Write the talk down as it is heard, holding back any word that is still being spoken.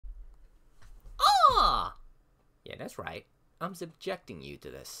Yeah, that's right. I'm subjecting you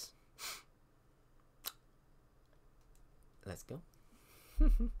to this. Let's go.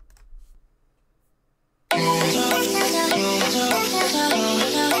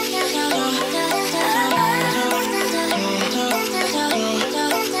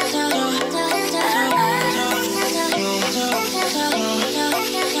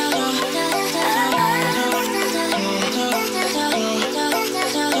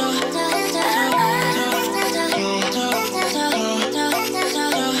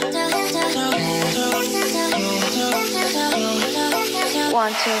 1,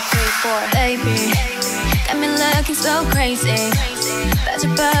 2, 3, 4 Baby, got me looking so crazy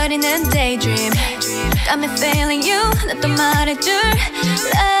빠져버리는 daydream Got me feeling you 나 또 말해줄래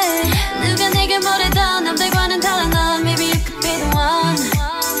누가 내게 뭐래도 남들과는 달라 넌 Maybe you could be the one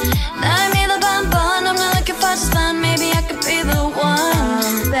날 믿어봐 한번 I'm not looking for just fun Maybe I could be the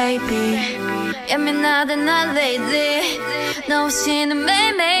one Baby 예민하다 난 lately 너 없이는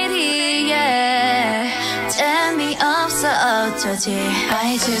매일매일이 yeah 재미없어 어쩌지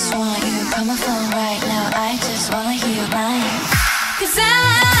I just want you Call my phone right now I just wanna hear your line Cause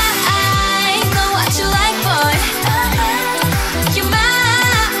I know what you like boy You're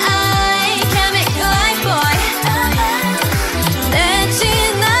mine Can't make you like boy 내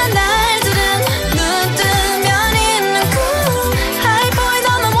지난 날들은 눈 뜨면 있는 cool High boy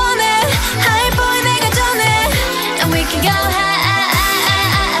너만 원해 High boy 내가 전해 And we can go high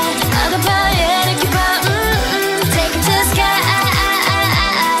어떤 밤에 느껴봐 Take it to the sky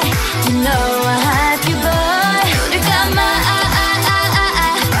You know I hype you boy 우리 가마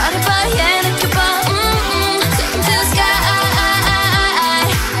어떤 밤에 느껴봐 Take it to the sky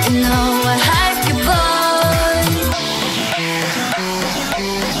You know I hype you boy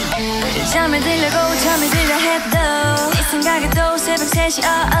잠을 들려고 잠을 들려 해도 이 생각에도 새벽 3시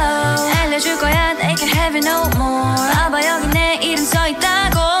알려줄 거야 They can have it no more 봐봐 여기 내 이름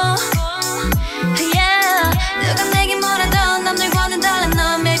써있다고 Yeah 누가 내게 뭐라도 남들과는 달라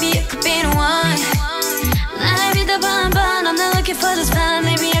넌 Maybe you could be the one 날 믿어봐 한번 I'm not looking for just fun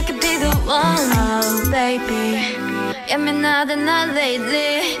Maybe I could be the one Oh baby 예민하다 난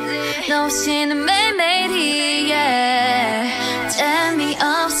lately 너 없이는 매일매일이 yeah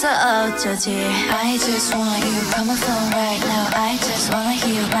재미없어 어쩌지 I just want you Call my phone right now I just wanna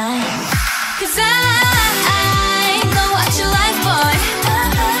hear your line Cause I know what you like boy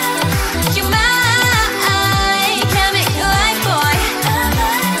You're mine Can't make you like boy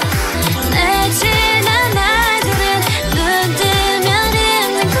내 지난 날들은 눈 뜨면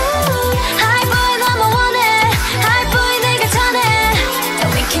있는 cool High boy 너만 원해 High boy 내가 전해 And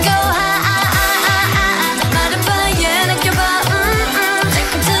we can go high 마른 밤에 느껴봐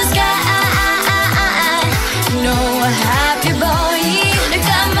Take it to the sky You know I hype you boy 우리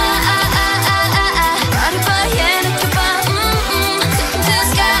가마 마른 밤에 느껴봐 Take it to the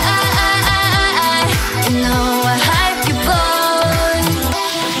sky You know I hype you boy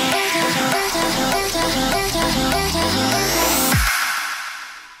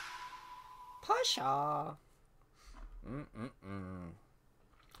Pasha.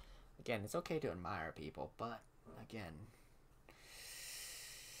 Again, it's okay to admire people, but again,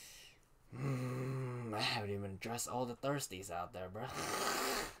 I haven't even addressed all the thirsties out there, bro.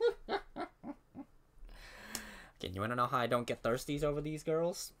 Again, you wanna know how I don't get thirsties over these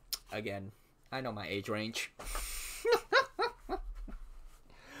girls? Again, I know my age range.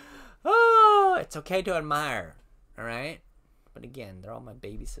 Oh, it's okay to admire, alright? But again, they're all my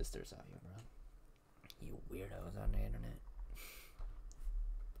baby sisters out here, bro. You weirdos on the internet.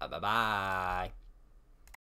 Bye-bye-bye.